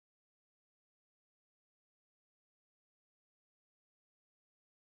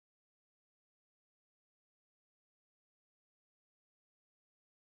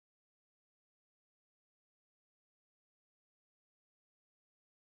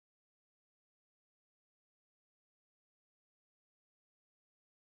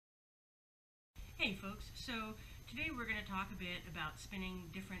Hey folks, so today we're going to talk a bit about spinning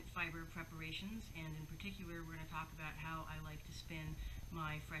different fiber preparations, and in particular we're going to talk about how I like to spin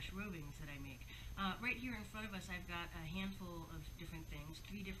my fresh rovings that I make. Right here in front of us I've got a handful of different things,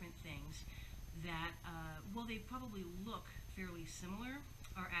 3 different things that, while they probably look fairly similar,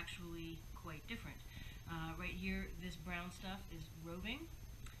 are actually quite different. Right here, this brown stuff is roving,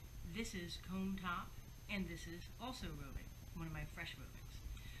 this is comb top, and this is also roving, one of my fresh rovings.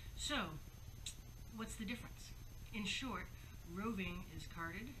 So, what's the difference? In short, roving is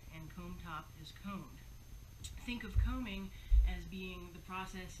carded and comb top is combed. Think of combing as being the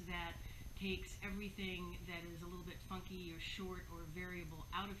process that takes everything that is a little bit funky or short or variable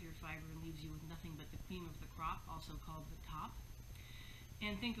out of your fiber and leaves you with nothing but the cream of the crop, also called the top.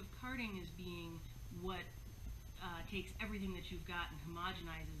 And think of carding as being what takes everything that you've got and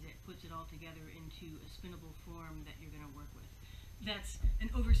homogenizes it, puts it all together into a spinnable form that you're going to work with. That's an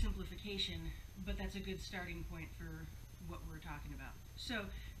oversimplification, but that's a good starting point for what we're talking about. So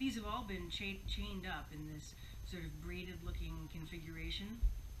these have all been chained up in this sort of braided looking configuration,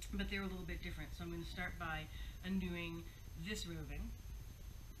 but they're a little bit different. So I'm going to start by undoing this roving.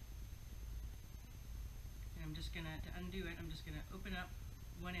 And I'm just going to undo it, I'm just going to open up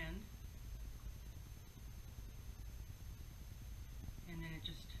one end, and then it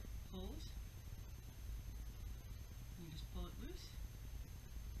just pulls. You just pull it loose.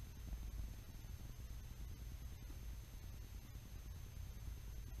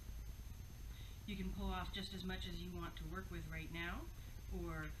 You can pull off just as much as you want to work with right now,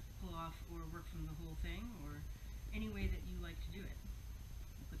 or pull off or work from the whole thing, or any way that you like to do it.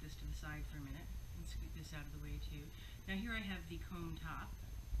 I'll put this to the side for a minute and scoot this out of the way too. Now here I have the comb top.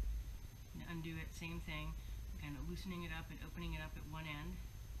 I'm going to undo it, same thing. I'm kind of loosening it up and opening it up at one end.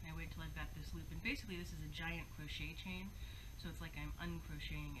 I wait till I've got this loop, and basically this is a giant crochet chain, so it's like I'm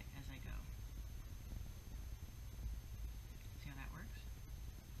uncrocheting it as I go. See how that works?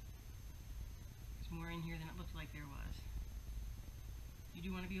 There's more in here than it looked like there was. You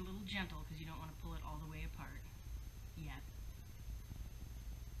do want to be a little gentle because you don't want to pull it all the way apart yet.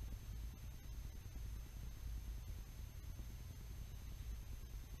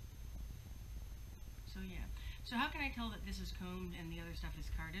 So yeah. So how can I tell that this is combed and the other stuff is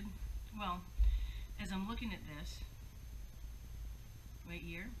carded? Well, as I'm looking at this, right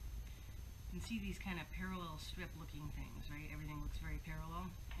here, you can see these kind of parallel strip looking things, right? Everything looks very parallel.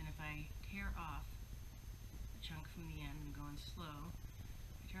 And if I tear off a chunk from the end, I'm going slow,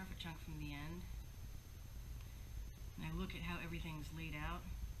 I tear off a chunk from the end, and I look at how everything's laid out,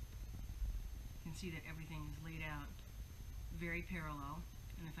 you can see that everything is laid out very parallel.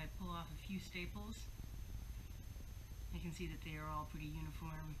 And if I pull off a few staples, I can see that they are all pretty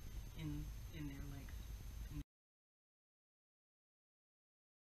uniform in their length.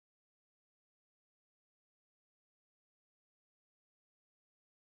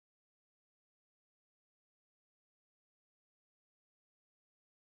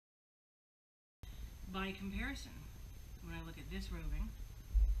 By comparison, when I look at this roving,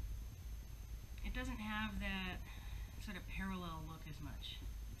 it doesn't have that sort of parallel look as much.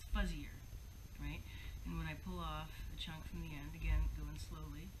 It's fuzzier, right? And when I pull off a chunk from the end, again, going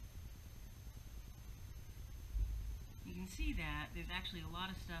slowly, you can see that there's actually a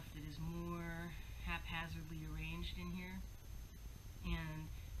lot of stuff that is more haphazardly arranged in here, and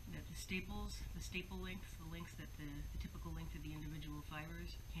that the staples, the staple lengths, the lengths that the typical length of the individual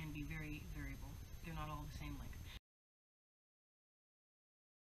fibers can be very variable. They're not all the same length.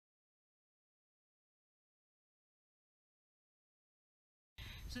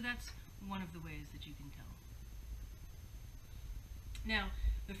 So that's one of the ways that you can tell. Now,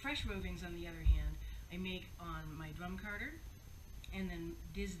 the fresh rovings, on the other hand, I make on my drum carder and then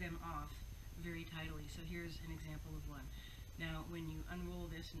diz them off very tidily. So here's an example of one. Now, when you unroll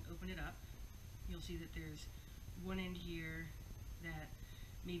this and open it up, you'll see that there's one end here that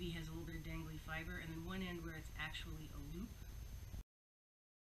maybe has a little bit of dangly fiber, and then one end where it's actually a loop.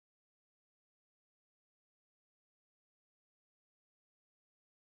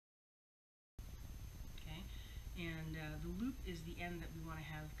 Okay, and the loop is the end that we want to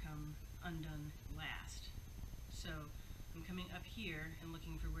have come undone last. So I'm coming up here and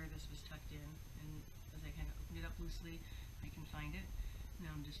looking for where this was tucked in, and as I kind of open it up loosely, I can find it. Now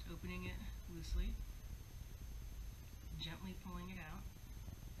I'm just opening it loosely, gently pulling it out.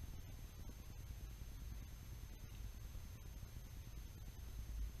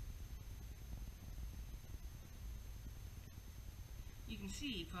 You can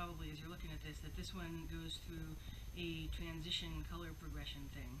see probably as you're looking at this that this one goes through a transition color progression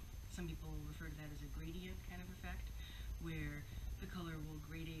thing. Some people refer to that as a gradient kind of effect, where the color will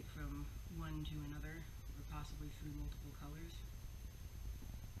gradate from one to another, or possibly through multiple colors,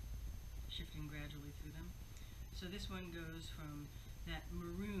 shifting gradually through them. So this one goes from that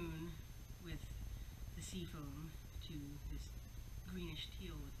maroon with the seafoam to this greenish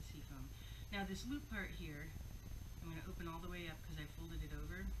teal with the seafoam. Now this loop part here, I'm going to open all the way up because I folded it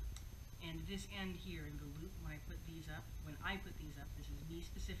over, and this end here in the loop, when I put these up, this is me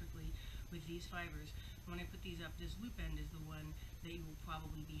specifically with these fibers, when I put these up, this loop end is the one that you will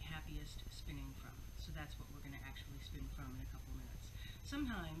probably be happiest spinning from. So that's what we're going to actually spin from in a couple minutes.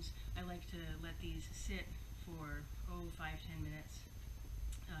 Sometimes I like to let these sit for 5-10 minutes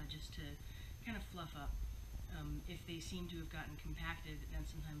just to kind of fluff up. If they seem to have gotten compacted, then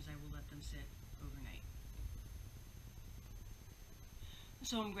sometimes I will let them sit overnight.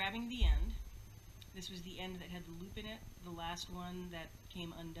 So I'm grabbing the end. This was the end that had the loop in it, the last one that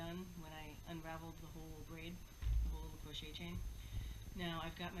came undone when I unraveled the whole braid, the whole little crochet chain. Now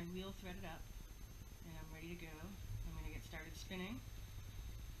I've got my wheel threaded up and I'm ready to go. I'm going to get started spinning.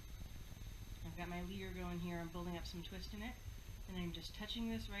 I've got my leader going here. I'm building up some twist in it, and I'm just touching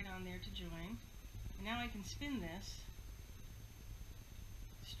this right on there to join. And now I can spin this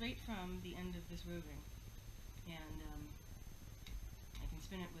straight from the end of this roving, and I can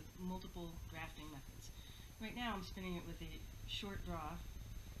spin it with multiple drafting methods. Right now I'm spinning it with a short draw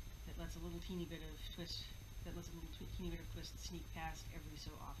that lets a little teeny bit of twist, sneak past every so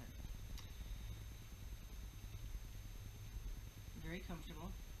often. Very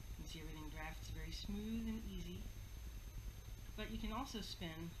comfortable. You can see everything drafts very smooth and easy. But you can also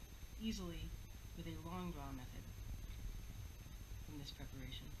spin easily with a long draw method from this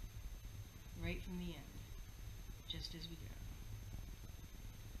preparation, right from the end, just as we go.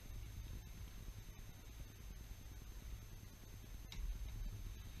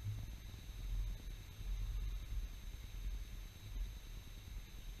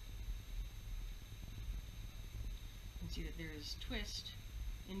 You can see that there is twist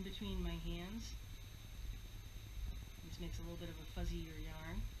in between my hands. This makes a little bit of a fuzzier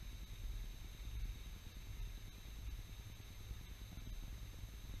yarn.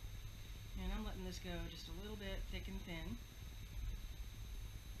 And I'm letting this go just a little bit thick and thin.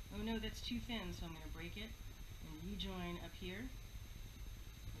 Oh no, that's too thin, so I'm going to break it and rejoin up here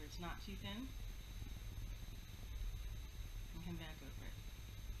where it's not too thin, and come back over it.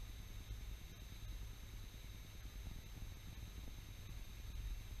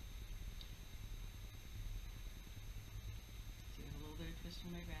 See, I have a little bit of twist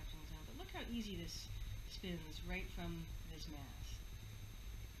in my drafting zone, but look how easy this spins right from this mass.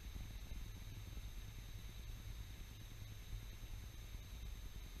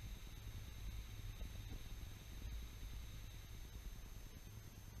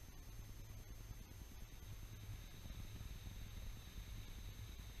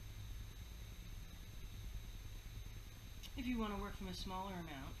 If you want to work from a smaller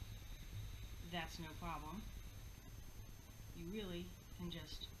amount, that's no problem. You really can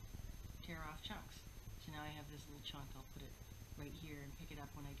just tear off chunks. So now I have this little chunk. I'll put it right here and pick it up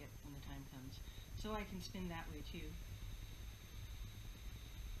when the time comes. So I can spin that way too.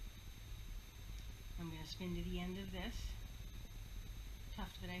 I'm going to spin to the end of this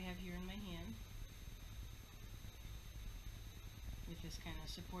tuft that I have here in my hand with this kind of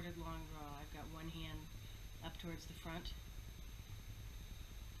supported long draw. I've got one hand up towards the front,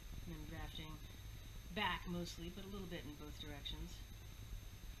 and then drafting back mostly, but a little bit in both directions.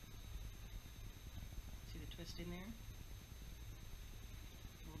 See the twist in there?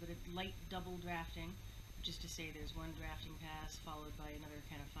 A little bit of light double drafting, just to say there's one drafting pass followed by another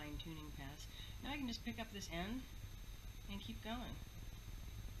kind of fine-tuning pass. Now I can just pick up this end and keep going.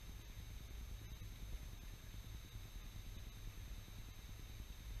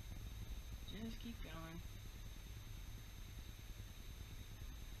 Just keep going.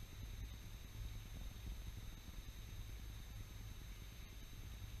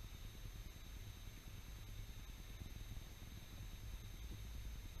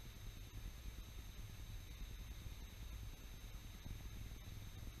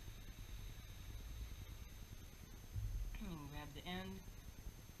 Grab the end,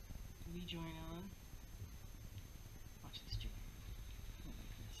 rejoin on. Watch this join.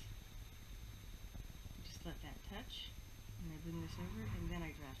 Like this. Just let that touch, and I bring this over, and then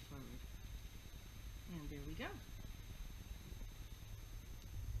I draft forward. And there we go.